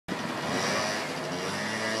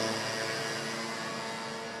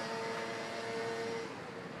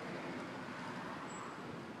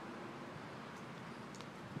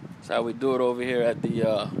That's how we do it over here at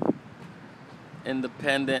the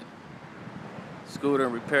independent scooter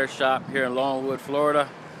and repair shop here in Longwood, Florida.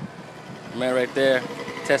 Man right there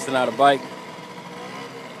testing out a bike.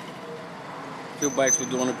 Two bikes we're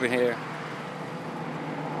doing up in here.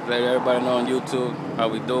 Let everybody know on YouTube how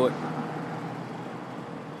we do it.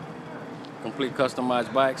 Complete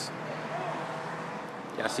customized bikes.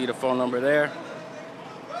 Y'all see the phone number there.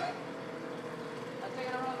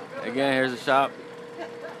 Again, here's the shop.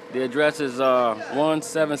 The address is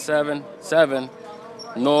 1777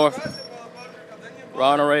 North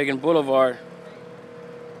Ronald Reagan Boulevard.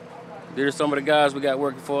 These are some of the guys we got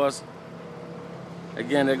working for us.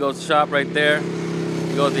 Again, there goes the shop right there.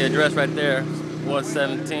 You go to the address right there,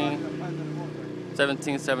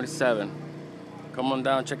 1777. Come on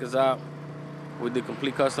down, check us out. We do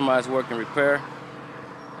complete customized work and repair.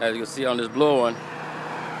 As you can see on this blue one,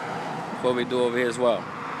 that's what we do over here as well.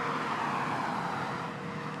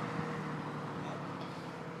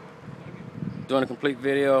 Doing a complete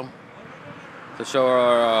video to show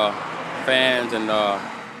our fans and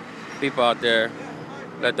people out there,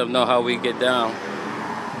 let them know how we get down,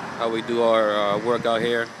 how we do our work out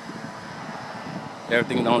here.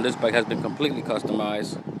 Everything on this bike has been completely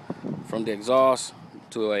customized, from the exhaust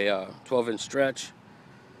to a 12-inch stretch,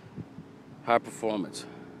 high performance,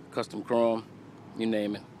 custom chrome, you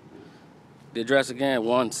name it. The address again,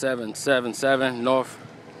 1777 North.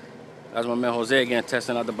 That's my man Jose again,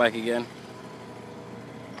 testing out the bike again.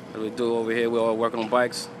 As we do over here, we all working on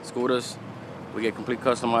bikes, scooters. We get complete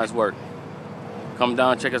customized work. Come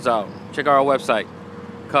down, check us out. Check out our website,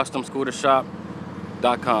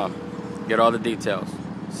 customscootershop.com. Get all the details.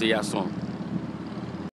 See y'all soon.